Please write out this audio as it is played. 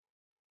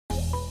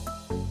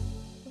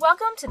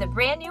Welcome to the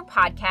brand new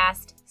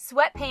podcast,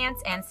 Sweatpants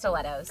and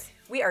Stilettos.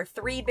 We are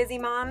three busy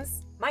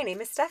moms. My name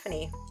is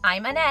Stephanie.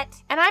 I'm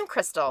Annette. And I'm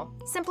Crystal.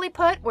 Simply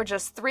put, we're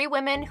just three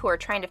women who are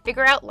trying to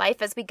figure out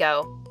life as we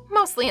go,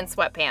 mostly in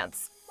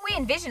sweatpants. We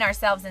envision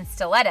ourselves in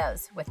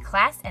stilettos with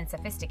class and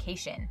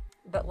sophistication.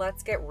 But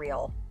let's get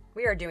real.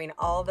 We are doing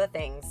all the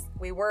things.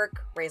 We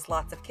work, raise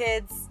lots of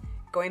kids,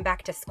 going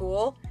back to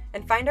school,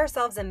 and find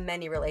ourselves in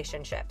many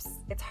relationships.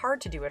 It's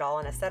hard to do it all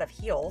in a set of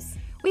heels.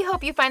 We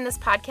hope you find this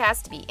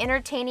podcast to be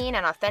entertaining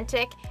and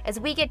authentic as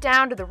we get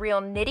down to the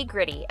real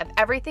nitty-gritty of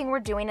everything we're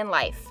doing in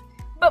life.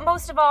 But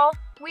most of all,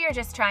 we are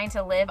just trying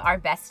to live our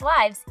best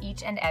lives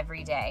each and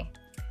every day.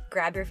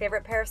 Grab your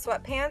favorite pair of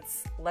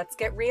sweatpants, let's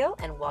get real,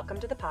 and welcome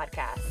to the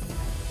podcast.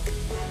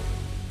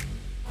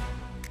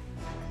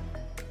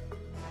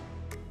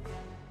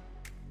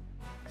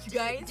 You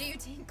guys? Do you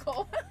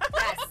tinkle?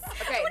 Yes.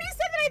 Okay. When you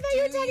said that, I thought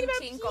you were talking about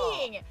tinkle?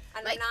 peeing.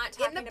 And Like, I'm not in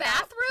talking the about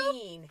bathroom?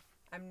 peeing.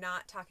 I'm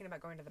not talking about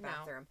going to the No.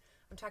 bathroom.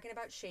 I'm talking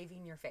about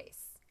shaving your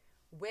face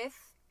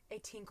with a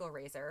tinkle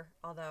razor,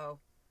 although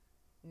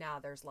now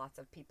there's lots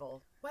of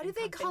people. Why in do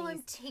they call him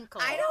companies-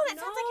 tinkle? I don't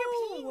know. That sounds like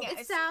you're peeing. It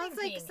It's sounds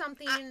like peeing.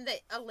 something that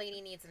a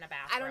lady needs in a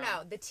bathroom. I don't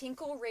know. The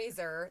tinkle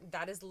razor,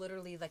 that is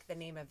literally like the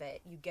name of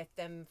it. You get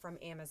them from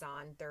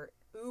Amazon. They're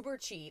uber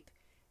cheap.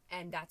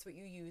 And that's what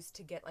you use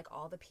to get like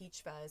all the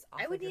peach fuzz off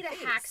I would of your need a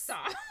face.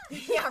 hacksaw.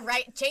 Yeah,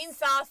 right.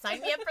 Chainsaw.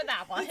 Sign me up for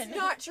that one. It's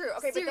not true.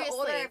 Okay, but the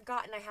older Seriously. I've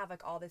gotten, I have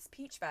like all this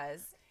peach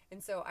fuzz,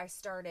 and so I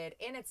started.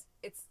 And it's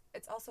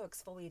also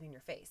exfoliating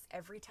your face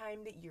every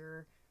time that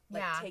you're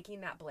like Yeah.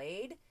 taking that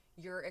blade.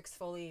 You're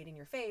exfoliating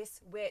your face,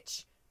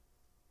 which,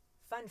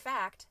 fun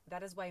fact,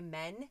 that is why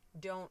men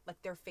don't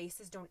like their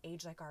faces don't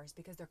age like ours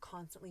because they're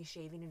constantly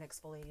shaving and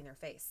exfoliating their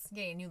face.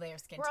 Getting a new layer of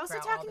skin. We're to also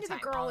grow all talking the to the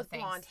time, girl all with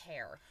things. blonde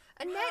hair.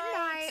 Annette and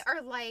I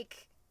are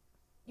like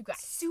You guys.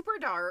 super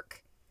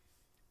dark.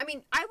 I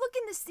mean, I look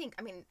in the sink.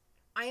 I mean,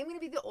 I am going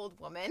to be the old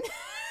woman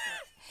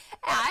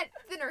at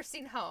the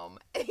nursing home.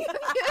 You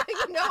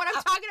know what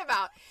I'm talking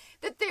about.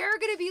 That they're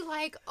going to be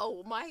like,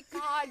 oh my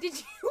God, did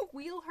you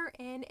wheel her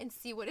in and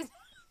see what is...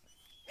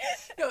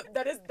 No,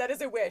 that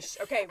is a wish.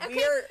 Okay, Okay,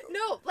 we're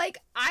no, like,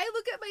 I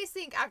look at my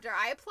sink after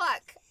I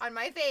pluck on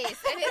my face,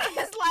 and it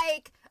is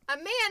like a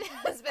man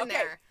has been okay.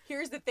 there.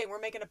 Here's the thing: we're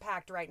making a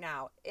pact right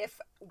now. If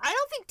I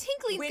don't think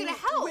tinkling's going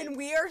to help. when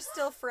we are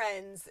still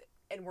friends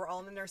and we're all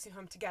in the nursing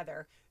home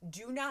together,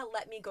 do not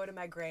let me go to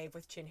my grave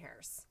with chin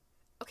hairs.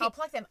 Okay. I'll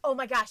pluck them. Oh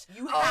my gosh.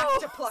 You have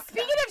to pluck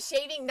them. Speaking of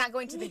shaving, not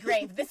going to the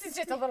grave, this is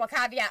just a little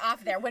caveat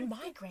off there. When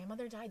my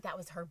grandmother died, that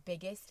was her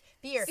biggest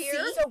fear. Fear?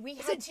 So we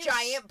It's had a to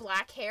giant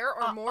black hair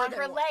or more on than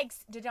her one.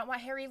 legs. Did not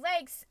want hairy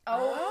legs.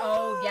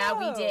 Oh, yeah,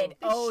 we did.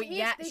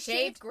 They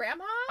shaved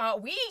grandma?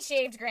 We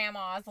shaved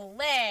grandma's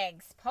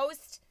legs.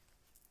 Post.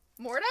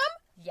 Mortem?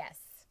 Yes.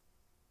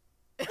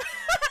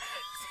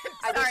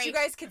 I wish Sorry. you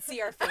guys could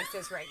see our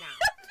faces right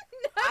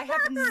now. I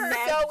have never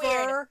So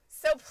weird.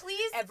 So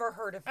please. ever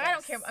heard of this. I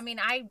don't care. I mean,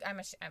 I'm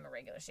a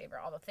regular shaver,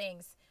 all the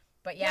things.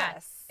 But yeah,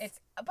 Yes.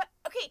 but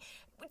okay,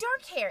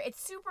 dark hair. It's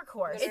super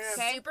coarse. No, no, It's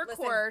no. okay? super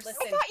Listen, coarse.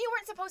 listen. I thought you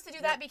weren't supposed to do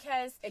that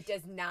because It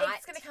does not.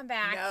 it's gonna come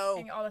back. No,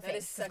 and all the that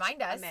things. is 'Cause such mine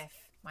does. a myth.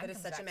 Mine That is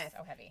comes such a back myth.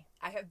 So heavy.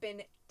 I have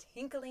been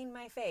tinkling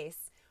my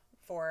face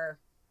for,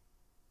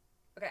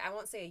 okay, I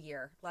won't say a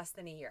year, less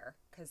than a year,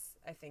 because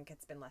I think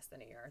it's been less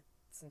than a year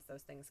since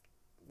those things,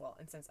 well,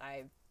 and since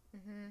I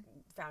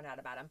found out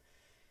about them.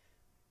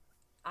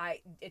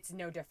 It's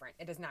no different.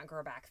 It does not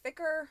grow back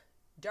thicker,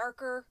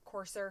 darker,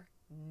 coarser,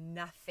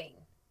 nothing.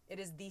 It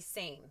is the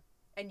same.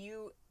 And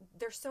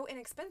they're so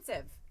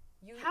inexpensive.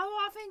 How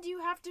often do you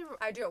have to...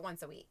 I do it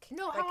once a week.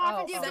 No, Like, how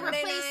often do you have to Sunday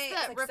replace night,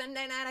 the... it's like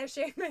Sunday night I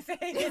shave my face.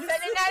 Sunday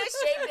night is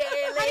shave day,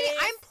 Honey, ladies.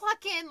 I'm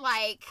plucking,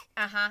 like,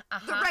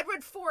 the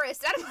redwood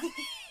forest out of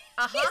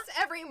my face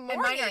every And mine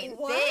morning. are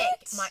What?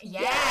 thick.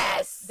 Yes.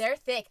 Yes, they're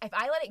thick. If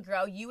I let it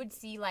grow, you would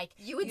see like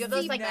You would have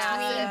those see like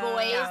massive- tween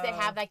boys No. that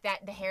have like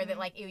that the hair that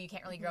like ew, you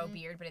can't really grow a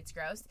beard, but it's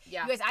gross.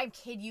 Yeah. You guys, I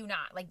kid you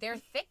not. Like they're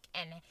thick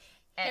and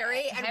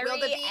Hairy and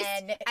wildebeest.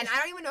 and And I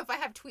don't even know if I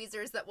have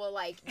tweezers that will,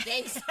 like,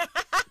 yank. and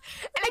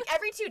like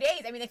every 2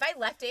 days. I mean, if I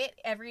left it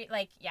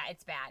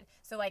it's bad.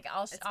 So like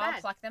I'll bad.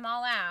 pluck them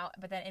all out,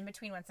 but then in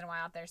between once in a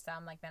while if there's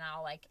some like then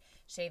I'll like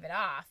shave it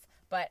off.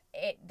 But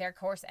they're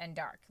coarse and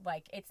dark.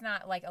 Like it's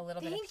not like a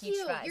little bit of Thank peach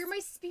you. fuzz. You're my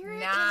spirit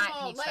not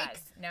animal. peach Like,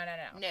 fuzz. No.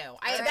 no.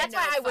 So that's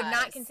why I would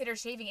not consider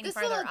shaving any this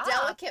farther little up.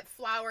 delicate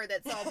flower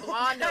that's all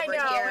blonde I over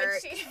know, here.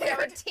 and she-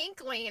 They're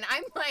tinkling.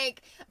 I'm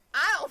like,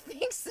 I don't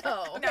think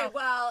so. Okay,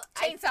 well,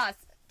 Chainsaws.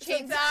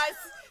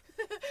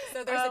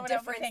 so there's Oh, a whatever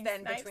difference thing's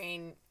then nice.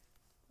 between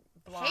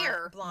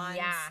Hair. blondes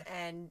Yeah.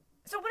 and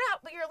So what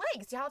about your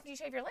legs? How often do you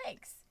shave your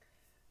legs?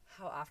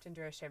 how often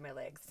do I shave my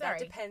legs? Sorry.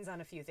 That depends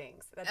on a few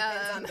things. That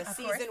depends on the of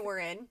course. season we're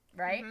in,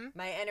 Right?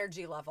 my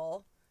energy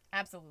level,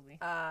 Absolutely.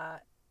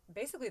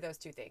 basically those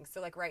two things. So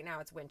like right now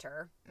it's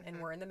winter and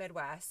we're in the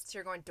Midwest. So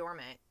you're going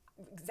dormant.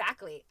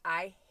 Exactly.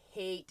 I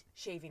hate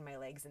shaving my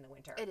legs in the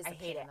winter. It is I a hate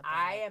pain it. in the butt.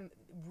 I am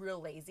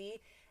real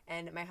lazy,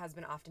 and my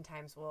husband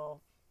oftentimes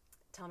will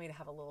tell me to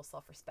have a little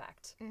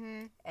self-respect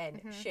Mm-hmm.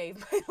 and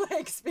shave my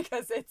legs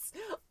because it's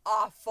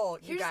awful,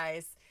 you Here's-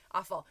 guys.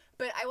 Awful.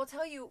 But I will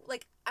tell you,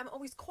 like, I'm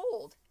always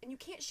cold, and you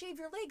can't shave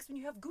your legs when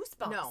you have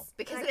goosebumps. No,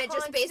 because And then I it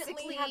just constantly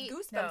basically- have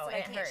goosebumps No, and I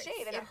it can't hurts.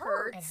 shave, and It it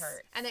hurts. It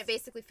hurts. And it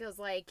basically feels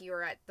like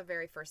you're at the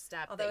very first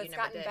step Although that you it's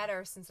never gotten did.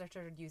 better since I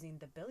started using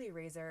the Billy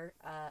Razor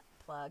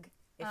plug.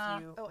 If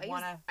you Oh,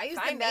 want I to use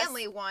the find us,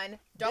 manly one.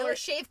 Dollar Billy-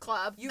 Shave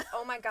Club. you.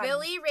 Oh my god,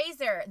 Billy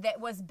razor that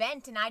was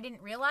bent and I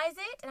didn't realize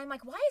it. And I'm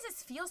like, why does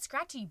this feel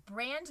scratchy?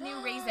 Brand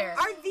new razor.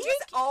 Are these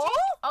all?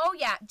 Oh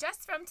yeah,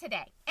 just from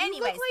today. You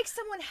Anyways, look like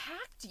someone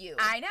hacked you.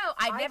 I know.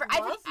 I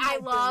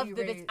love love my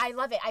the. Billy I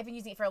love it. I've been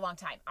using it for a long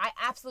time. I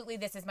absolutely.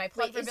 This is my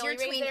plug Wait, for is Billy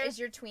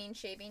your tween razor.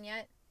 shaving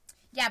yet?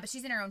 Yeah, but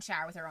she's in her own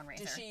shower with her own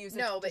razor. Does she use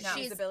No, it? but Does she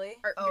use she's- the Billy?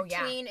 Or Oh, your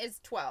yeah. tween is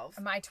 12.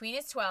 My tween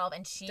is 12,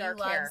 and she Dark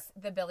loves hair.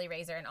 the Billy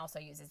razor and also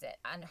uses it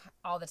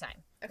all the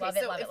time. Okay, love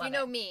so it, love if it, love you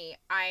know it. me,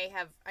 I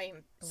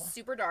am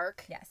super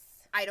dark. Yes.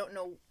 I don't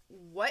know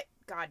what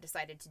God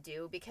decided to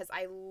do because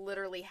I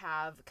literally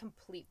have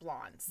complete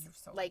blondes. You're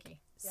so like lucky.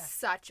 Yeah.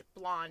 such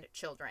blonde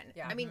children.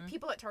 Yeah. I mean,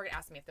 people at Target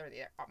ask me if they're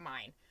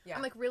mine. Yeah.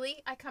 I'm like,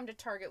 really? I come to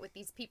Target with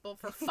these people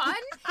for fun?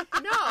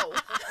 No.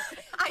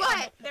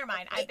 But They're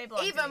mine. They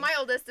belong to Ava, me. my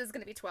oldest, is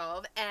going to be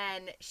 12,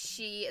 and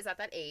she is at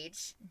that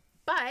age.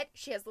 But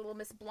she has little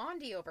Miss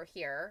Blondie over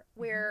here,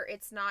 where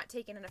it's not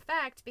taking an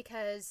effect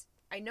because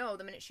I know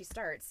the minute she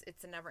starts,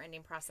 it's a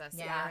never-ending process.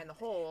 Yeah. You're in the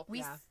hole. We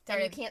Yeah. And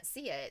started. you can't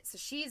see it. So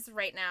she's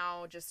right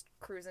now just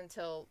cruising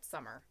till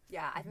summer.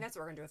 Yeah, I think that's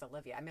what we're gonna do with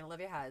Olivia. I mean,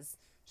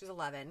 she's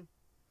 11.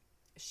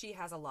 She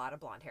has a lot of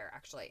blonde hair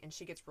actually, and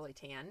she gets really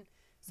tan.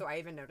 So I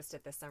even noticed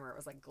it this summer. It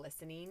was like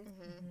glistening,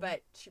 Mm-hmm.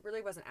 but she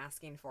really wasn't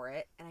asking for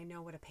it. And I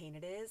know what a pain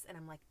it is. And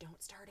I'm like,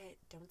 don't start it.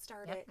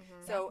 Yep. it.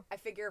 So I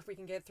figure if we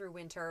can get through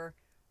winter,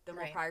 then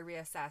we'll Right. probably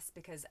reassess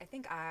because I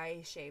think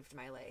I shaved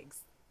my legs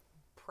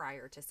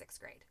prior to 6th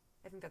grade.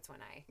 I think that's when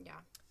I. Yeah.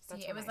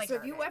 That's See, when it was I like- So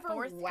have you started. ever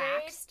Fourth grade?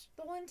 waxed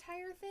the whole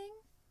entire thing?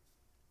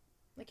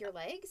 Like your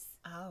legs?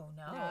 Oh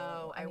no.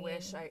 No, I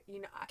wish I. You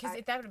know, Because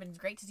that would have been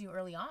great to do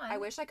early on. I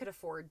wish I could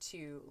afford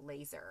to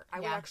laser. I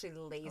would Yeah. actually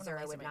laser.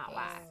 I laser would my not face.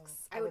 wax.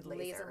 I would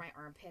laser my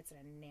armpits in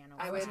a nano.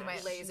 I I would would do my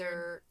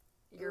laser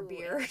your Ooh,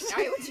 beard.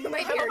 I would do my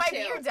I beard want my too.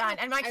 beard done.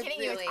 And am I I kidding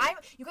really- you?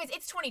 You guys,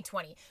 it's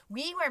 2020.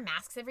 We wear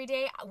masks every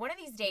day. One of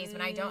these days when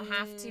I don't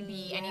have to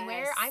be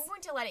anywhere, yes. I'm going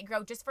to let it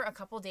grow just for a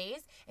couple days,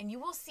 and you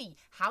will see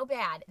how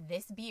bad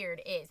this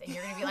beard is. And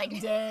you're going to be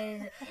like,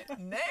 dang,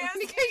 nasty.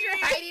 Because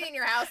you're hiding in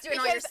your house doing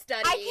all your Because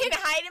studying. I can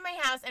hide in my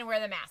house and wear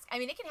the mask. I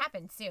mean, it can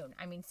happen soon.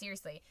 I mean,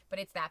 seriously, but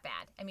it's that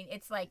bad. I mean,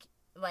 it's like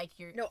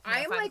you're. No, you know,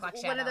 I'm 5 like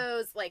o'clock one of shadow.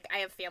 those, like, I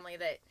have family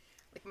that,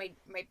 like,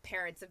 my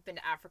parents have been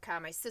to Africa.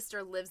 My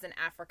sister lives in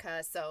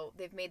Africa, so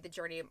they've made the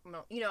journey.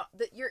 You know,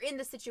 you're in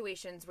the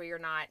situations where you're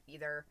not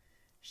either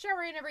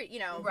showering every,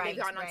 Right, maybe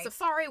gone on right.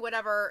 safari,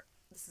 whatever.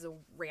 This is a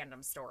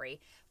random story.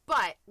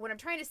 But what I'm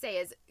trying to say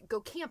is go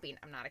camping.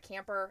 I'm not a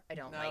camper. I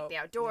don't like the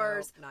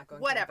outdoors. Not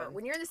going Whatever. camping.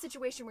 When you're in the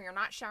situation where you're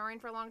not showering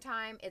for a long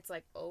time, it's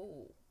like,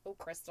 oh,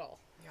 Crystal.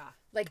 Yeah.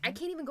 Like, I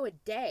can't even go a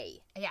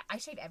day. Yeah, I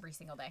shave every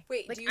single day.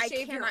 Wait, Like, do you I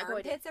shave your cannot go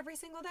a day. armpits every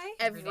single day?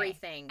 Every day.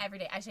 Everything. Every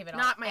day. I shave it all.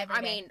 Not my. every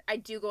I day. mean, I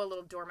do go a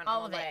little dormant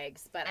All on of my it.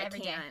 legs, but Every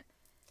I day. can't.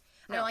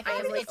 I don't like How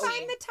it. do you It's itchy.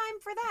 find the time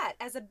for that?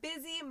 As a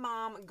busy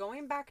mom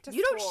going back to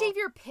You school. don't shave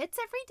your pits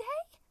every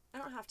day? I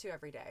don't have to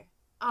every day.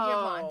 Your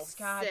Oh, blonde.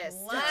 God sister.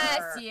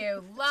 bless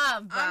you.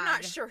 Love God. I'm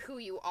not sure who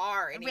you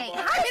are anymore. Wait,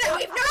 how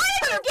did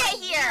you get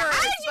here?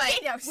 How did you get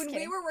here? I'm just When we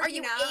kidding. were Are working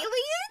you out, alien?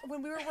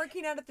 when we were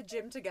working out at the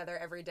gym together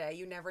every day,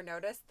 you never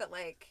noticed that,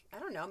 like, I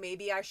don't know,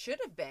 maybe I should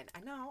have been.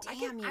 I know.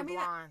 Damn you,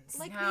 blondes.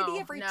 like No. maybe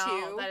every No,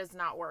 two. that does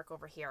not work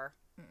over here.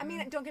 I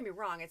mean, don't get me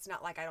wrong. It's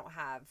not like I don't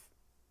have,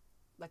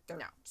 like, they're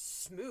No.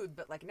 smooth,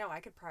 but like, no, I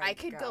could probably. I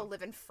could go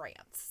live in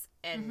France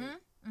and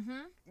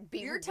be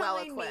You're well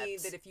telling me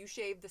equipped. that if you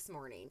shave this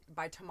morning,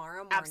 by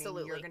tomorrow morning,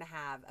 Absolutely. you're gonna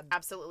have a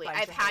Absolutely. bunch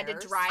I've of had to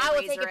hairs? dry I will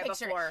razor take a it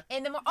picture before.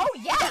 in the morning. Oh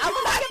yeah, I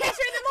will take a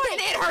picture in the morning.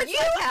 And it hurts you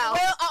like hell.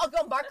 will. I'll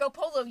go Marco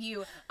Polo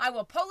you. I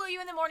will polo you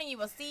in the morning. You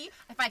will see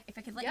if I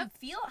could let Yep.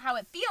 you feel how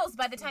it feels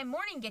by the time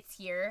morning gets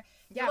here.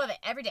 Yeah. You'll love it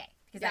every day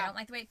because I Yeah. don't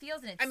like the way it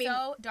feels and it's I mean,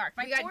 so dark.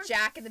 My We got pores,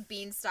 Jack and the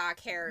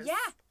Beanstalk hairs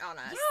on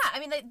us. Yeah, I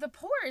mean the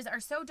pores are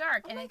so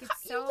dark and my it gets God,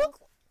 so. you look-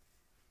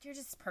 You're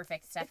just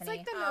perfect, It's Stephanie.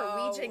 like the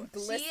Norwegian Oh,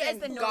 she is glisten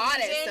the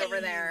goddess Norwegian- over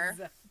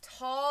there.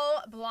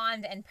 Tall,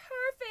 blonde, and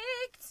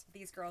perfect.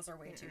 These girls are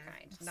way too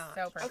kind. Not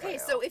So perfect. Okay,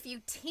 true. so if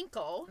you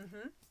tinkle,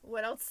 Mhm.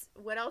 what else?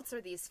 What else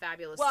are these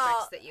fabulous Well,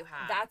 tricks that you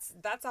have?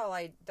 that's all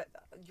I.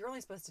 You're only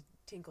supposed to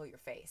tinkle your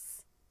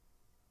face.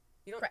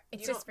 You don't. Right,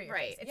 it's you just don't- for your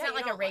right. face. It's Yeah, not you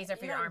like a don't- razor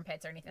for you your don't-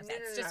 armpits or anything. No,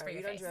 It's just for your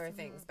you don't face. do other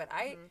things, but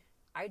I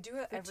do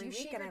it But every do you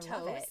week shave and I your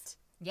love toes? it.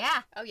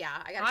 Yeah. Oh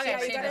yeah, I I gotta gotta shave shave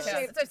my the gotta toes.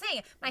 toes. That's what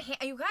I'm saying.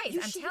 You guys,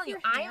 You I'm shave telling you,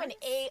 your I am hands?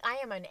 I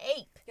am an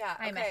ape. Yeah.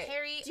 I'm okay. a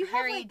hairy, Do you have,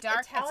 hairy, like,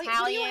 dark Italian?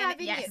 Italian. What do you have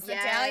in Yes, you?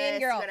 Italian Yes,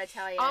 girl. you got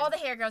Italian. All the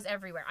hair grows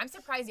everywhere. I'm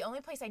surprised. The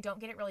only place I don't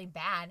get it really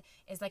bad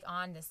is like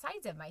on the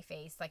sides of my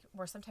face, like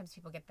where sometimes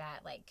people get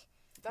that like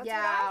That's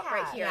Yeah, what I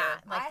right have. here. yeah,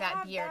 like I that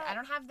have beard. I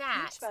don't have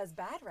that. Peach fuzz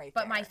bad right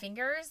But there. my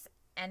fingers,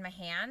 and my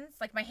hands.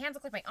 Like, my hands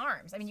look like my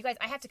arms. I mean, you guys,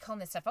 I have to comb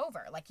this stuff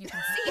over. Like, you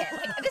can see it.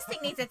 Like, this thing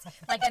needs its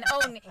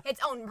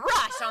own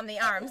brush on the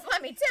arms,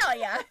 let me tell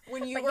you.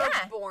 When you But were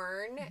yeah.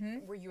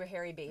 born, were you a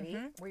hairy baby?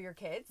 Were your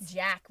kids?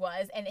 Jack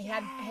was, and he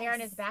had hair on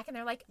his Yes. back, and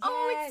they're like,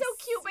 "Oh, it's so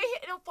Yes. cute,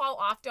 but it'll fall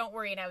off. Don't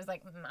worry." And I was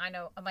like, "I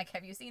know." I'm like,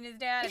 "Have you seen his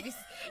dad?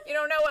 You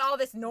don't know what all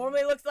this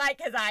normally looks like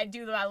because I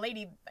do the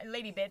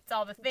lady bits,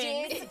 all the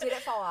things." Did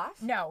it fall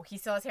off? No, he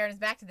still has hair on his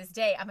back to this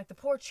day. I'm like, the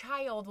poor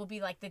child will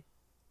be like the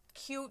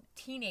cute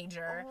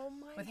teenager Oh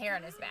my with hair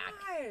on his back.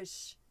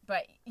 gosh.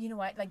 But you know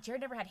what? Like,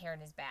 Jared never had hair on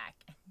his back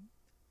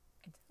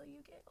until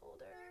you get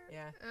older.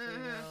 Yeah. Until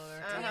you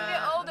Uh-huh.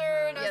 get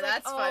older, and I Yeah, was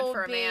that's like, fun "Oh,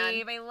 for a man."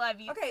 babe, I love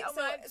you Okay,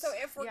 so much." so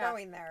if we're Yeah.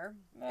 going there,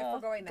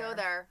 Go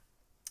there.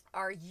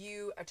 are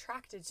you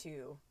attracted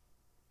to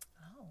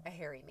Oh. a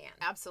hairy man?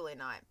 Absolutely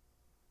not.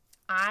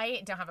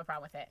 I don't have a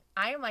problem with it.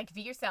 I am like,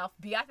 be yourself,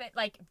 be authentic,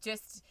 like,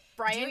 just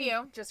Brian do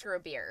you. just grew a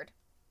beard.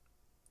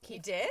 He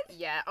did?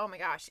 Yeah. Oh my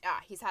gosh. Yeah.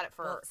 He's had it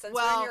for. Well, since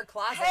we're in your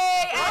closet.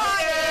 Hey,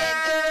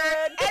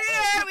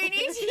 editor, we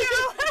need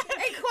you.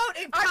 And quote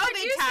in Our COVID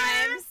producer.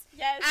 times.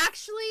 Yes.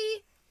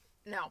 Actually,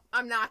 no,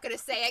 I'm not gonna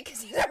say it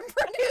because he's our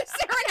producer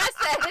and has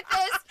to edit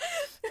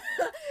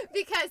this.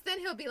 Because then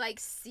he'll be like,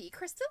 "See,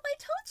 Crystal, I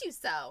told you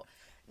so."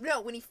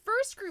 No, when he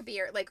first grew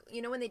beard, like,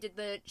 you know, when they did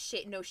the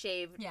no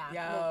shave Yeah.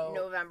 Yo.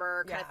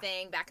 November kind of Yeah.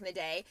 thing back in the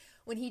day,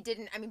 when he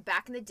didn't, I mean,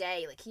 back in the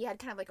day, like, he had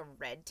kind of like a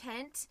red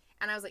tint.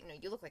 And I was like, no,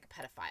 you look like a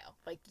pedophile.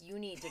 Like, you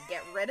need to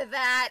get rid of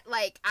that.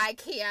 Like, I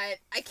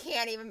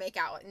can't even make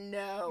out.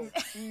 No.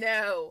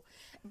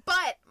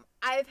 But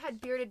I've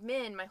had bearded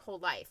men my whole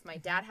life. My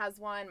dad has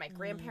one. My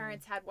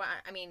grandparents had one.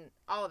 I mean,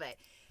 all of it.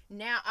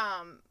 Now,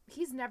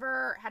 he's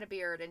never had a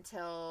beard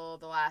until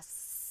the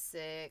last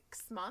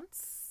 6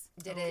 months.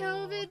 Did it?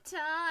 COVID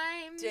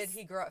times. Did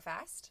he grow up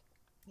fast?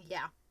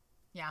 Yeah.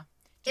 Yeah.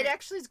 It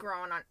actually is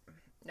growing on.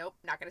 Nope,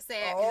 not gonna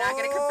say it. You're not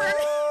gonna confirm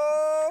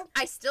it.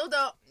 I still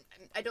don't.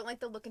 I don't like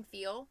the look and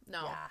feel.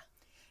 No. Yeah.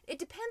 It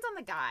depends on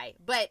the guy.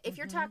 But if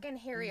you're talking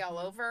hairy all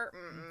over,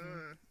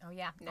 Oh,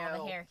 yeah. All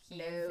No. the hair.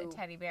 He is No. a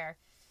teddy bear.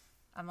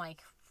 I'm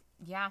like,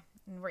 yeah,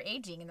 and we're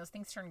aging, and those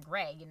things turn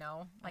gray, you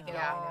know? Like, it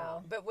Yeah.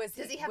 all... But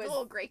does he have a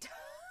little gray top?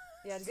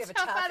 Yeah, does he have a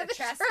stuff tuft, out of a the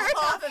chest? shirt?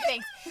 all the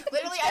things.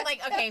 Literally, I'm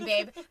like, okay,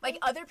 babe. Like,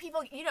 other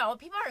people, you know,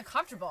 people are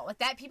uncomfortable. Like,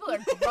 that people are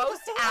grossed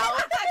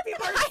out.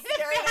 People are by the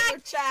staring at your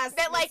fact chest,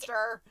 that, like,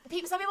 mister.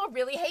 some people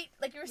really hate,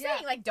 like you were saying,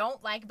 Yeah. like,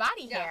 don't like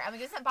body Yeah. hair. I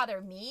mean, it doesn't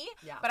bother me,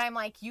 Yeah. but I'm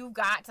like, you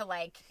got to,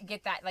 like,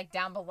 get that, like,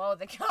 down below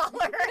the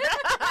collar.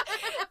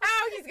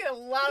 Oh, he's going to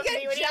love You me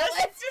get when jealous.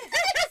 he listens to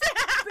this.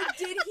 But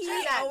did he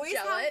That always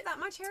have gelatin. that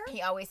much hair?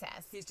 He always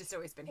has. He's just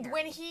always been hairy.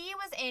 When he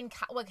was in,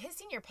 like, his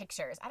senior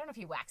pictures, I don't know if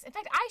he waxed. In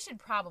fact, I should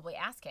probably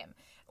ask him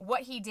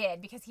what he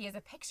did because he has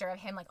a picture of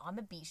him, like, on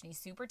the beach and he's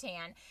super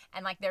tan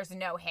and, like, there's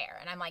no hair.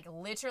 And I'm like,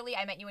 literally,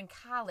 I met you in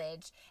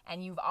college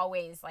and you've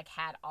always, like,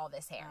 had all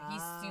this hair.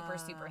 He's super,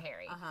 super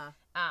hairy.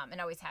 And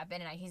always have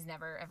been, and he's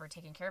never ever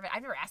taken care of it.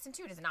 I've never asked him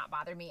to. It does not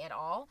bother me at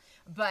all.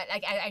 But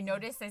like I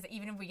notice as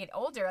even if we get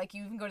older, like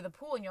you even go to the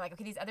pool and you're like,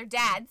 okay, these other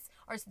dads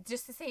are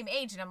just the same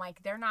age, and I'm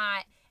like, they're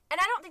not. And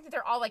I don't think that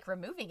they're all like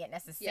removing it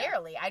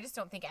necessarily. I just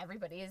don't think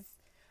everybody is.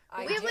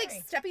 We have like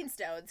Jerry. stepping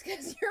stones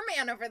because your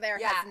man over there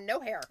Yeah. has no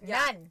hair.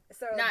 None.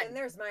 So None. then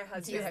there's my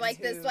husband. He's like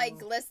this, who like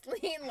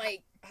glistening,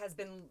 like has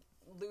been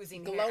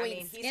losing hair. I glowing mean,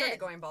 he skin. started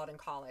going bald in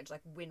college,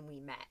 like when we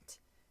met.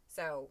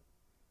 So,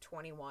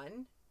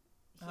 21,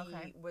 he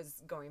Okay.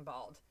 was going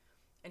bald,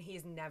 and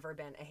he's never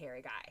been a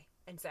hairy guy.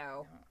 And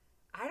so,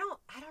 I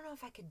don't know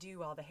if I could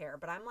do all the hair,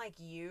 but I'm like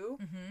you,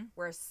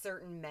 where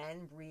certain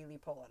men really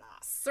pull it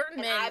off. certain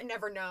And men. I've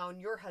never known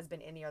your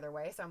husband any other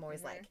way, so I'm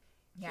always like,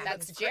 Yeah,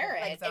 That's looks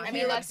Jared. great. His own Like,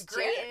 hair he looks looks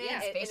great. Jared, yeah.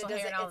 and His it facial hair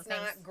doesn't- and all it's the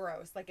not things.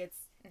 gross. Like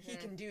he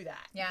can do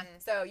that. Yeah.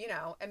 So, you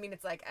know, I mean,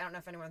 it's like, I don't know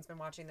if anyone's been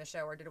watching the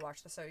show or did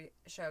watch the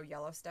show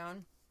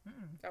Yellowstone.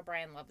 Oh,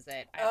 Brian loves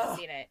it. I haven't Ugh.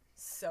 seen it.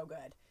 So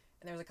good.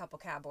 And there's a couple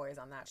cowboys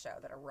on that show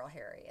that are real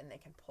hairy and they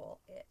can pull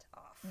it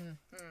off.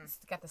 It's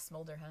got the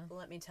smolder, huh?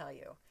 Let me tell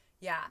you.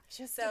 Yeah.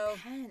 Just so,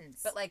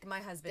 depends. but like my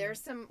husband, There's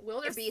some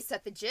wildebeest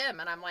at the gym,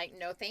 and I'm like,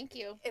 no, thank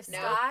you. if no,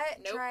 Scott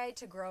nope. tried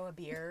to grow a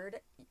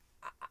beard,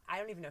 I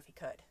don't even know if he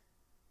could.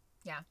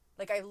 Yeah.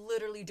 Like, I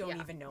literally don't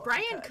Yeah. even know if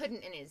Brian he could.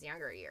 couldn't in his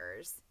younger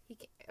years. He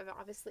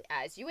obviously,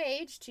 as you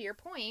age, to your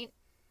point,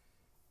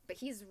 but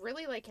he's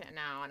really liking it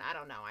now, and I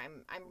don't know.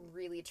 I'm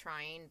really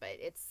trying, but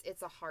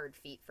it's a hard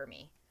feat for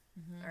me.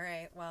 All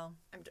right. Well,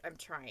 I'm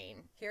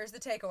trying. here's the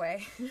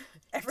takeaway.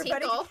 Everybody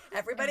Tinkle.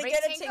 Everybody Everybody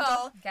get a tinkle.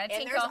 tinkle. Got a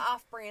and there's tinkle.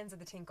 off brands of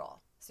the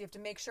tinkle. So you have to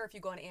make sure if you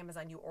go on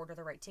Amazon, you order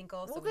the right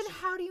tinkle. Well, so then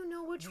how do you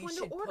know which we one to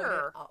should put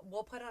order? it,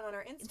 we'll put it on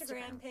our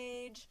Instagram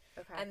page.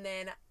 Okay. And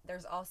then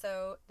there's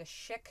also the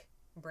Schick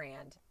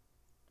brand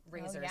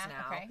razors yeah,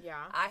 now. okay.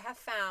 Yeah. I have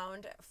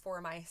found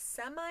for my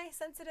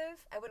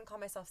semi-sensitive, I wouldn't call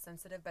myself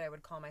sensitive, but I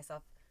would call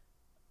myself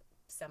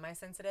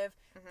semi-sensitive.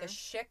 The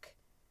Schick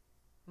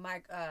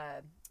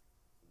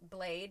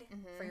blade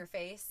for your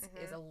face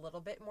is a little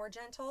bit more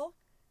gentle.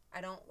 I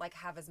don't like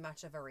have as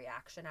much of a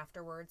reaction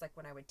afterwards. Like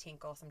when I would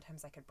tinkle,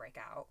 sometimes I could break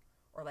out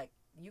or like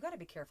you got to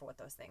be careful with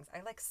those things.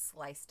 I like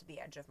sliced the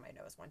edge of my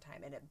nose one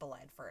time and it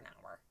bled for an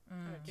hour.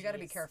 You got to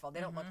be careful.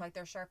 They don't look like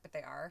they're sharp, but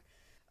they are.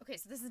 Okay,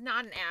 so this is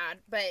not an ad,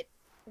 but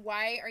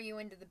why are you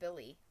into the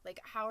Billy? Like,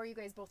 how are you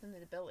guys both into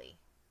the Billy?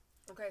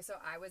 Okay, so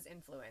I was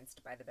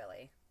influenced by the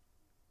Billy.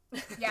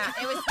 Yeah,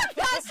 it was.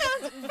 That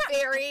sounds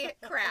very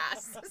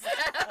crass.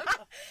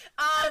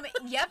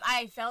 Yep,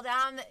 I fell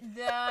down the.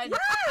 Yes,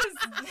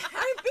 I'm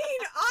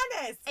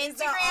being honest. Is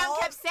that Instagram all?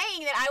 kept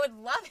saying that I would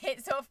love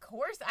it, so of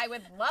course I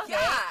would love Yeah.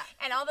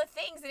 it. And all the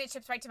things, and it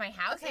ships right to my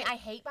house. Okay. And I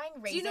hate buying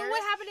razors. Do you know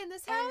what happened in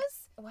this and-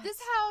 house? what? This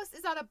house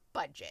is on a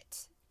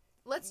budget.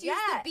 Let's use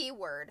Yeah. the B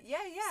word. Yeah,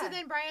 yeah. So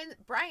then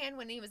Brian,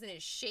 when he was in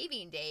his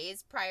shaving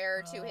days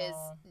prior to his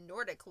Oh.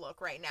 Nordic look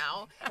right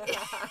now,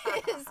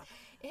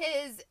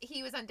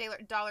 he was on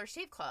Dollar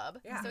Shave Club.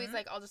 Yeah. So he's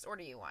like, I'll just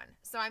order you one.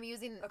 So I'm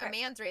using Okay. a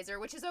man's razor,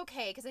 which is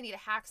okay because I need a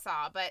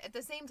hacksaw. But at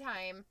the same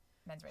time,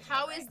 Men's razor,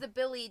 how right. is the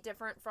Billy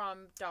different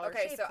from Dollar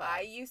Okay, Shave so Club?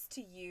 I used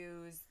to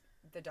use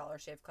the Dollar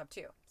Shave Club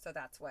too. So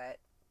that's what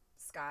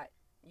Scott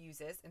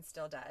uses and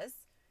still does.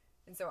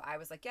 And so I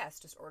was like, yes,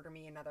 just order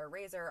me another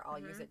razor. I'll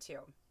use it too.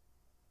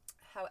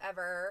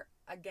 However,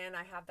 again,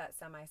 I have that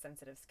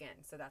semi-sensitive skin,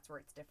 so that's where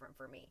it's different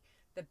for me.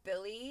 The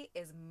Billy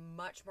is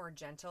much more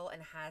gentle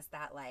and has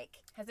that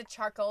like has a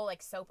charcoal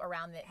like soap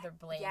around the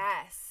blade.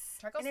 yes,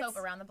 Charcoal and soap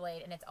it's- around the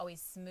blade, and it's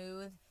always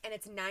smooth. and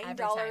it's every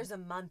 $9 a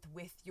month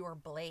with your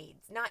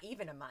blades. Not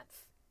even a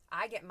month.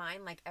 I get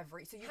mine like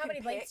every. So you How can many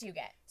blades pick- do you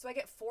get? So I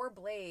get 4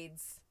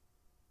 blades.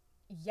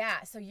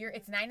 Yeah, so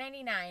it's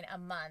 $9.99 a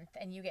month,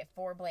 and you get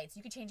 4 blades.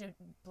 You can change the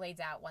blades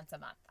out once a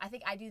month. I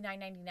think I do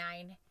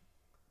 $9.99,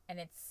 and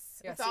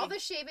it's Yeah, With see? all the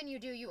shaving you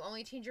do, you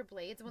only change your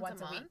blades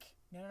once a month? week.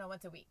 No,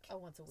 once a week. Oh,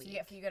 once a So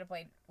week. you get a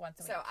blade once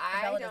a week. So And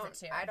I Bella does don't. it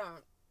too. I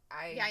don't.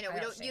 I Yeah, I know. I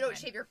don't You shave don't mine.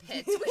 shave your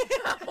pits. We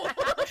know.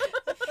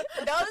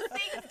 Those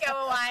things go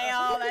a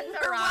while. That's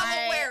all For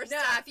right. well-aware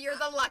stuff. You're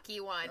the lucky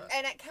one.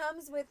 And it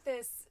comes with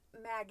this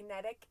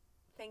magnetic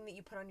thing that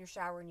you put on your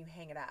shower and you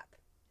hang it up.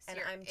 So And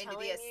you're I'm into telling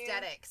the you,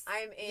 aesthetics.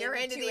 I'm You're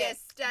into the it.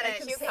 aesthetics.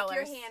 You Cute pick your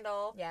colors.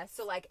 handle. Yes.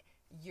 So like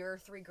your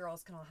 3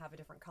 girls can all have a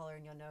different color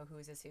and you'll know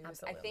whose is whose.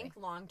 Absolutely. I think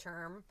long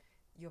term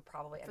you'll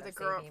probably end For up the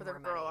girl, saving for the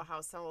more girl money.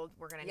 household,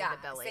 we're gonna Yeah, need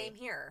a Billy. same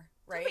here,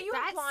 right? but you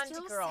have That blonde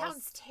still girls.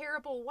 sounds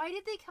terrible. Why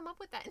did they come up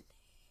with that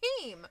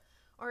name?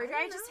 Or I did I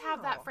don't just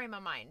have that know. frame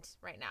of mind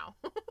right now?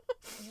 Well,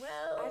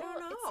 I don't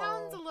know. It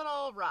sounds a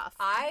little rough.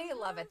 I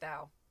love it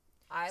though.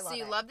 I love so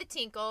you it. love the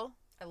tinkle.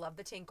 I love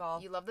the tinkle.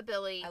 You love the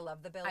Billy. I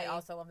love the Billy. I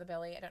also love the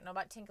Billy. I don't know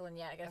about tinkling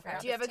yet. I gotta Okay. figure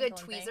out Do you have this a good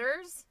tinkling thing.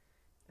 tweezers?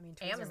 I mean,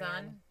 Tweezer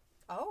Amazon. Man.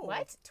 Oh,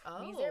 What? Oh.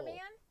 Tweezer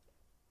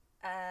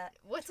man?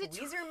 What's a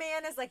Tweezer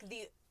Man is like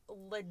the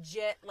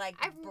legit like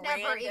I've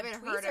brand never of even heard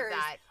of tweezers.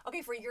 that.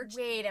 Okay, for your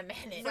Wait a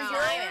minute. No.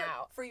 Time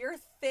out. for your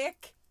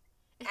thick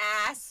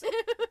ass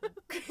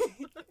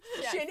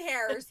chin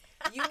hairs,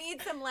 you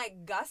need some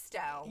like gusto.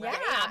 Right?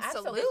 Yeah,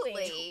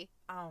 absolutely.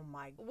 Oh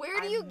my. Where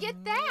do my you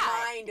get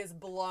that? Mind is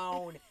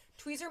blown.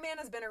 Tweezer Man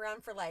has been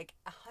around for like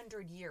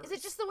 100 years. Is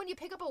it just the one you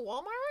pick up at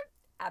Walmart?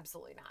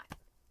 Absolutely not.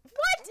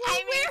 What? I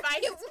mean, where if I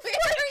are you- just, where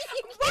are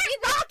you what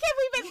rock have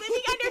we been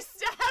living under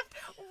stuff?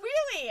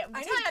 Really? I Tell me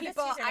about need this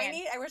people. Tweezer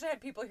Man. I wish I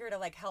had people here to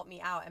like help me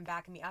out and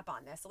back me up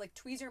on this. So like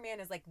Tweezer Man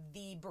is like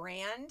the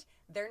brand.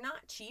 They're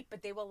not cheap,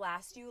 but they will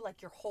last you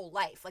like your whole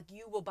life. Like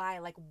you will buy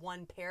like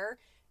one pair,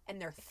 and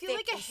they're I feel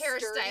like a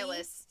sturdy.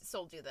 hairstylist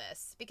sold you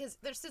this because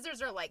their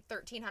scissors are like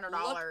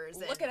 $1,300.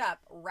 Look it up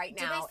right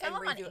Do now they sell and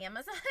them review on it.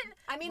 Amazon?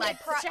 I mean, Let's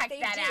check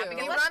they that do. out,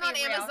 because You let's run on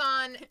be real.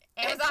 Amazon.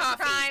 and Amazon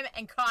coffee. Prime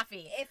and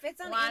coffee. If it's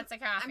on Lots of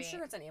coffee. I'm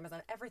sure it's on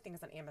Amazon. Everything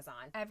is on Amazon.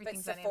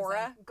 Everything's but on Sephora,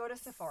 Amazon. go to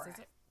Sephora.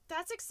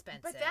 That's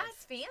expensive. But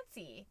that's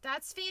fancy.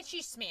 that's fancy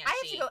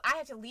smashy. I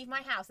have to leave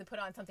my house and put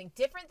on something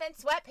different than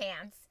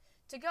sweatpants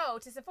to go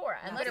to Sephora.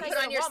 You Unless better I put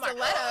go on to your Walmart.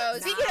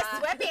 stilettos. Speaking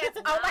of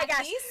sweatpants, oh my Not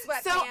gosh.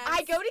 these So sweatpants.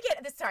 I go to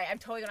get this. Sorry, I'm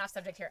totally going off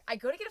subject here. I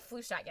go to get a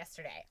flu shot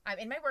yesterday. I'm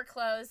in my work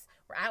clothes.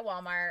 We're at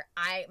Walmart.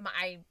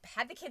 I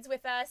had the kids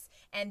with us,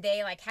 and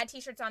they like had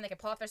t-shirts on. They could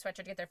pull off their sweatshirt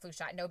to get their flu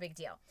shot. No big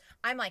deal.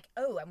 I'm like,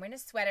 oh, I'm wearing a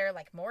sweater,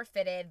 like more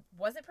fitted.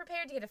 Wasn't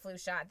prepared to get a flu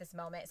shot at this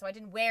moment, so I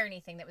didn't wear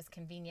anything that was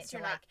convenient So to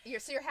you're like.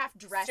 not. You're half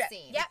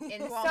dressing. Yep. In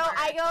So Walmart.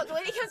 I go, the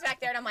lady comes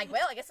back there, and I'm like,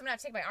 well, I guess I'm gonna have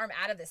to take my arm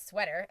out of this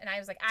sweater. And I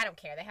was like, I don't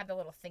care. They have the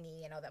little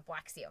thingy, that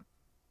blocks you.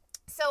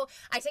 So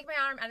I take my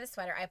arm out of the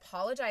sweater. I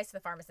apologize to the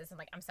pharmacist. I'm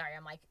like, I'm sorry.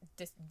 I'm like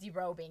just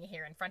derobing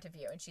here in front of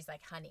you. And she's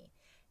like, honey,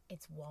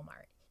 it's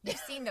Walmart. You've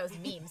seen those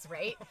memes,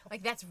 right?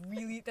 Like, that's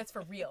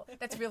for real.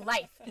 That's real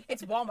life.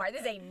 It's Walmart.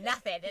 This ain't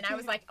nothing. And I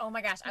was like, oh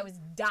my gosh, I was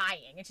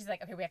dying. And she's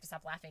like, okay, we have to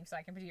stop laughing so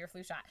I can do your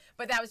flu shot.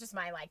 But that was just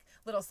my like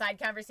little side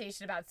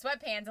conversation about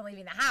sweatpants and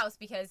leaving the house,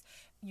 because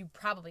you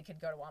probably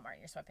could go to Walmart in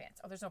your sweatpants.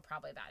 Oh, there's no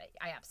probably about it.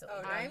 I absolutely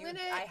Oh, do. no, I'm you- gonna-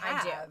 I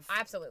I do. have.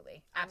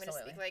 Absolutely. I'm gonna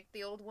Absolutely. speak like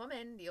the old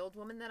woman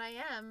that I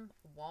am.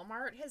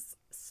 Walmart has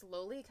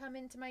slowly come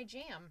into my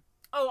jam.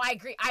 Oh, I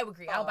agree. I would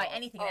agree. I'll buy Oh,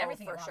 anything and oh,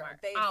 everything for at sure.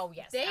 Walmart. They've- Oh,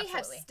 yes. They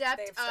absolutely. have stepped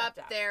They've up stepped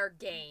up. their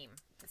game.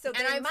 So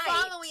And they I'm might,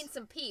 following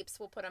some peeps.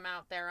 We'll put them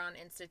out there on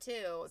Insta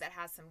too. That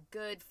has some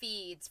good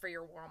feeds for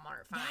your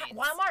Walmart finds.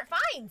 Walmart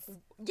finds.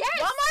 Yes.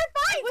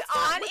 Walmart finds What's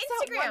on what's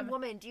that Instagram. one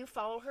woman? Do you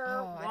follow her?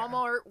 Oh, I don't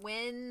Walmart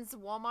wins.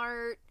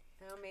 Walmart.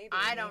 Oh, maybe.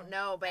 I don't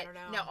know, but I don't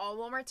know. no, all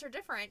Walmarts are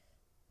different.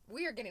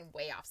 We are getting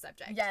way off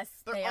subject. Yes,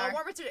 but they all are.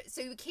 Walmarts are.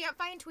 So you can't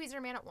find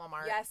Tweezer Man at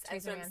Walmart. Yes, and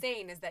Tweezer so I'm Man.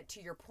 saying is that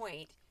to your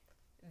point,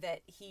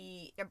 that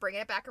he You're bringing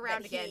it back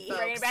around That again, he- folks.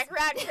 Bringing it back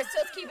around.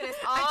 Crystal's keeping us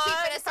on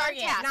keeping us on target.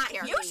 task Not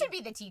here. you should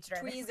be the teacher.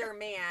 Tweezer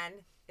Man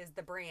is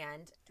the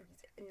brand.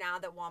 Now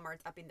that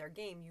Walmart's upping their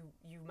game,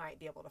 you might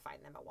be able to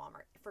find them at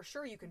Walmart. For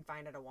sure, you can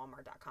find it at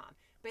Walmart.com.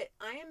 But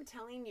I am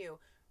telling you,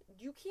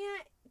 you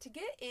can't to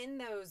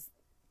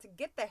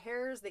get the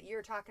hairs that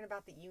you're talking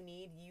about that you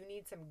need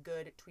some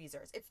good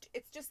tweezers.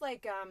 It's just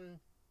like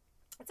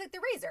it's like the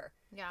razor,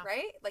 Yeah.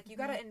 right? Like you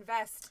got to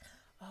invest.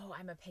 Oh,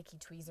 I'm a picky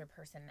tweezer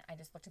person. I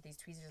just looked at these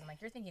tweezers. I'm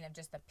like, you're thinking of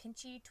just the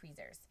pinchy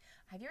tweezers.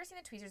 Have you ever seen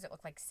the tweezers that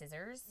look like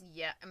scissors?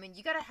 Yeah. I mean,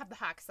 you gotta have the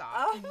hacksaw.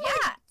 Oh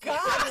Yeah. my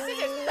god!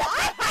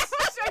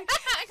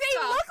 They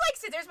look like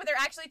scissors, but they're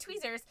actually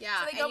tweezers. Yeah.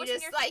 So they go and you between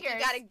just your like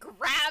fingers. you gotta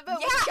grab it. Yeah,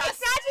 with it's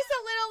just, not just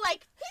a little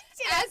like pinch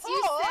and as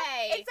you pull.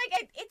 say.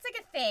 It's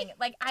like a thing.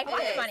 Like I bought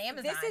them on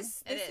Amazon.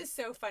 This It is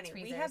so funny.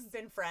 We Tweezers. have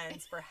been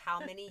friends for how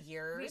many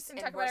years, used to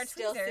and talk we're about our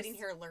still tweezers. sitting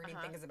here learning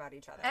Uh-huh. things about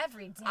each other.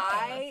 every day.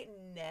 I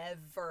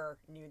never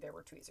knew there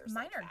were tweezers.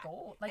 Mine like are that.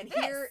 gold. Like and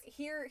this.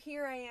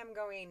 here I am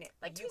going.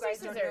 Like you tweezer guys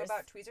don't know scissors.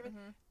 about tweezers.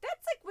 Mhm.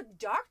 That's like what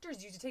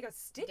doctors use to take out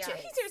stitches. Yeah.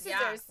 Tweezer Yeah.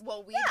 scissors.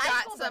 Well, we've Yeah, I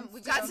got told some. them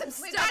We've got to.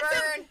 some We've got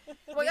stubborn.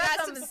 We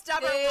got some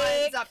stubborn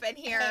big ones up in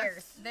here.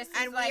 hairs. This is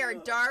And like, we are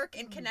dark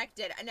and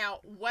connected. Now,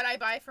 what I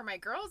buy for my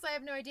girls, I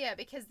have no idea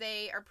because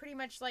they are pretty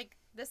much like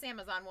this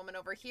Amazon woman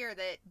over here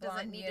that blonde,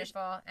 doesn't need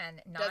beautiful, and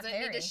to not doesn't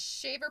hairy. need to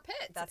shave her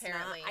pits. That's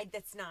apparently,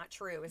 that's not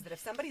true. Is that if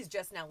somebody's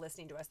just now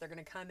listening to us, they're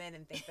going to come in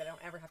and think that I don't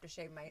ever have to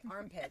shave my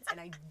armpits, and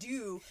I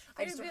do.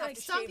 I just They're don't gonna have be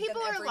to some shave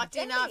people them are every lucky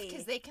day. enough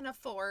because they can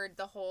afford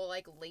the whole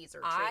like laser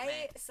treatment.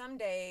 I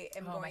someday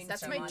am Oh, my going.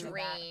 That's to my sister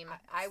wanted that. dream.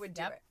 I would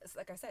do Yep. it. It's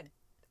like I said,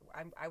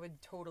 I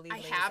would totally. I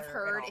laser have it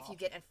heard if all. you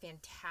get a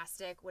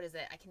fantastic, what is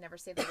it? I can never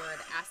say the word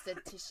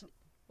esthetician.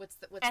 What's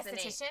the name?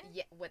 Esthetician?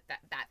 Yeah, what that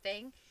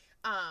thing.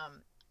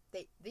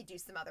 They do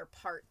some other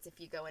parts if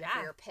you go in for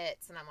Yeah. your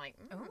pits, and I'm like,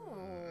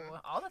 Ooh,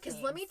 all the things.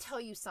 because let me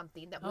tell you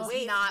something that was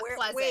Wait, not where-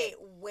 pleasant.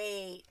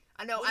 Wait.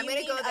 I know What I'm do you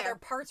gonna mean go there. Other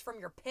parts from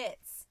your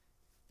pits.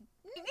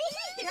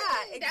 Yeah, Down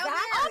there? exactly.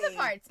 all the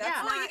parts. That's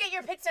Yeah. Well, not- you get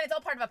your pits done. It's all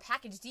part of a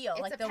package deal.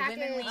 It's like a the package.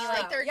 womenly,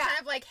 Like they're yeah. kind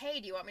of like, hey,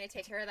 do you want me to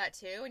take care of that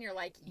too? And you're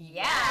like,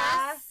 Yes.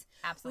 yes.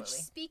 absolutely.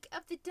 Which speak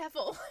of the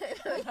devil,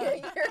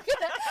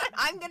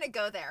 I'm gonna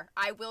go there.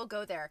 I will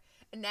go there.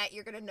 Annette,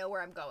 you're gonna know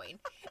where I'm going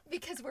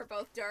because we're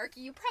both dark.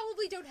 You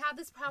probably don't have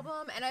this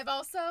problem, and I've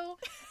also,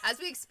 as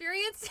we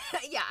experienced,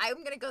 yeah,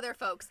 I'm gonna go there,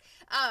 folks.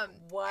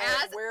 What?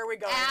 As- Where are we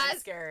going? I'm as-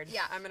 scared.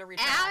 yeah, I'm gonna read.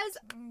 As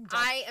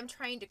I am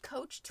trying to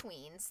coach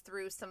tweens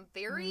through some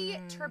very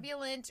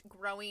turbulent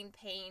growing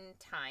pain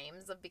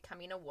times of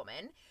becoming a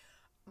woman.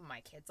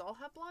 My kids all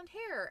have blonde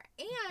hair.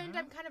 And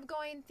I'm kind of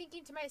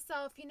thinking to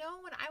myself, when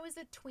I was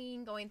a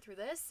tween going through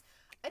this,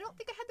 I don't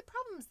think I had the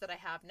problems that I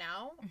have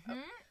now.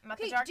 Not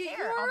the dark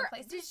hair. All the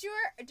places. does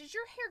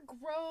your hair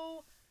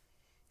grow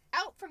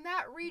out from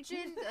that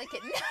region like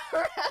it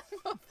never has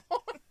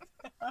before?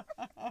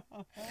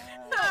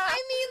 No,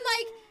 I mean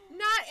like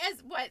not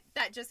as what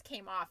that just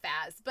came off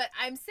as, but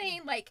I'm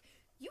saying like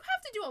you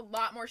have to do a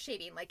lot more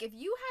shading. Like if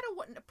you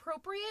had an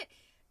appropriate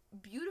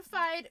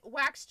beautified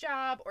wax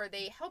job or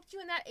they helped you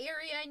in that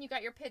area and you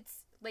got your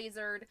pits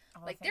lasered,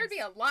 All like the there'd be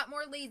things. a lot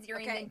more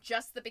lasering Okay. than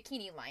just the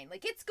bikini line.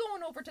 Like it's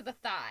going over to the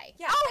thigh.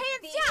 Yeah. Oh,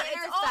 the hands down, it's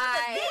inner all the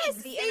thigh.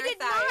 things. The They inner did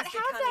thigh not is have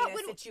becoming that a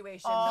when-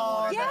 situation.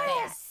 Oh, the more that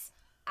yes.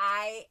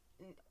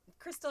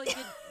 Crystal,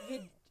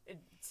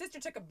 sister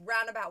took a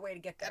roundabout way to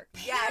get there.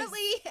 Apparently,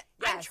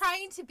 I'm Yes.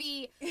 trying to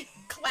be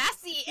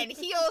classy and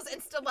heels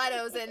and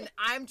stilettos, and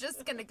I'm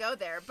just gonna go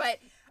there. But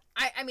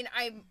I mean,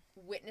 I'm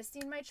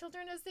witnessing my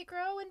children as they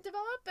grow and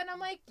develop, and I'm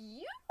like,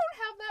 you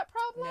don't have that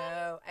problem.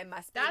 No, I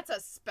must. That's a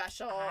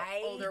special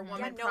older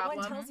woman no problem.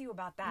 one tells you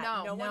about that.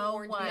 No, no one no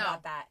warned one. you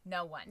about that.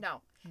 No one.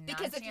 No, Not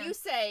because a if you chance.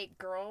 say,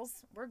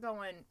 girls, we're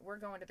going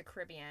to the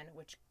Caribbean,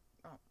 which,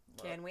 oh,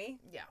 Lord. Can we?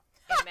 Yeah,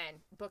 amen.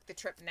 Book the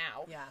trip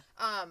now. Yeah.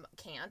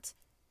 Can't.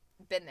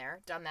 Been there,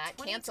 done that,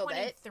 canceled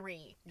it.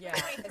 2023. Yeah. Is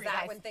 2023, that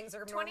guys. when things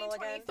are normal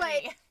again? 2023.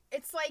 But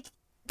it's like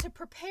to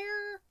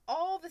prepare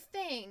all the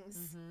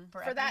things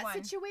for that everyone.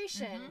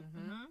 situation.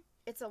 Mhm.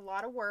 It's a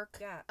lot of work.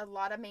 Yeah. A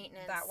lot of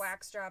maintenance. That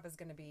wax job is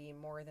going to be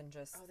more than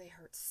just. Oh, they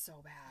hurt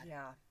so bad.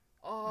 Yeah.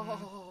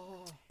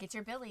 Oh, Get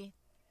your Billy.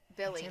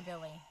 Billy. Get your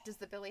Billy. Does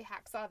the Billy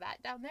hacksaw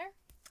that down there?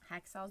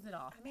 Hacksaws it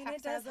off. I mean, Have it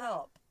to does have it.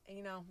 help.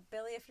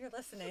 Billy, if you're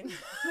listening,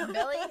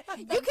 Billy,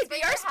 You could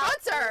be our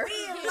sponsor.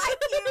 we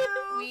like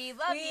you. We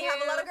love We you.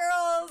 have a lot of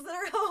girls in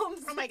our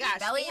homes. Oh my gosh.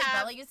 Belly, we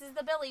have Belly uses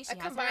the Billy. She a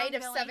has her combined own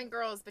of Billy. 7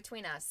 girls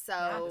between us. So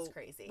That is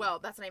crazy. Well,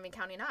 that's not even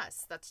counting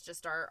us. That's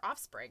just our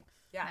offspring.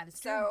 Yeah. That is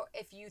So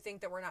if you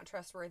think that we're not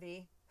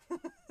trustworthy,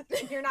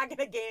 you're not going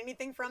to gain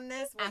anything from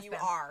this. Well, Ask you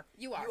them. are.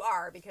 You are. You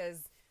are because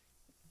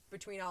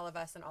between all of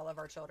us and all of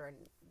our children.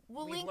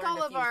 We'll we've link learned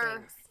all a of few our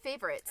things.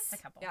 favorites. A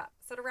couple. Yeah.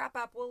 So to wrap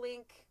up, we'll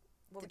link.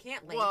 Well, we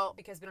can't link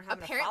because we don't have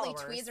apparently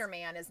enough followers. Tweezer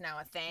Man is now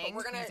a But thing.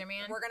 we're Tweezer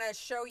Man. gonna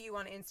show you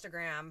on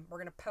Instagram. We're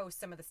gonna post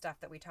some of the stuff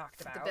that we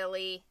talked about, the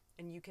Billy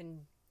and you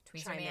can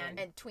Tweezer chime Man. in.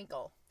 and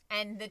Twinkle.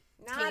 And the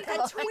Not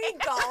tinkle. a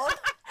twinkle,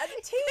 a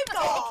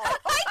tinkle. I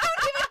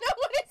don't even know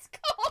what it's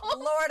called.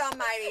 Lord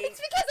Almighty! It's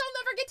because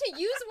I'll never get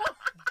to use one.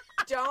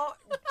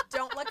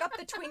 Don't look up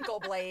the twinkle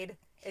blade.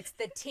 It's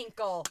the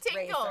tinkle.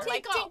 Tinkle. Razor.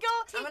 Like Tinkle. tinkle.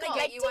 I'm gonna Tinkle.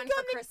 get you one for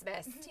Tinkle.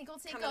 Christmas. Tinkle,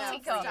 Coming up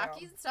tinkle, for you.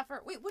 stockies and stuff.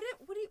 Wait, what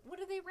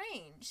do they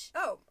range?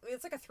 Oh,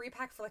 it's like a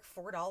 3-pack for like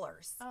 $4.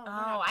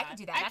 Oh, I could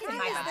do that. That's can in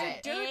do my that.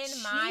 budget. Dirt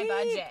In my cheap.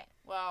 budget.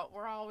 Well,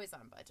 we're always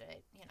on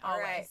budget, you know. All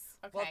right. Always.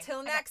 Okay. Well,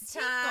 till next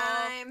Tinkle.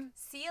 time.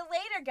 See you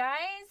later, guys.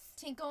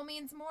 Tinkle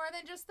means more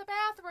than just the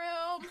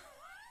bathroom.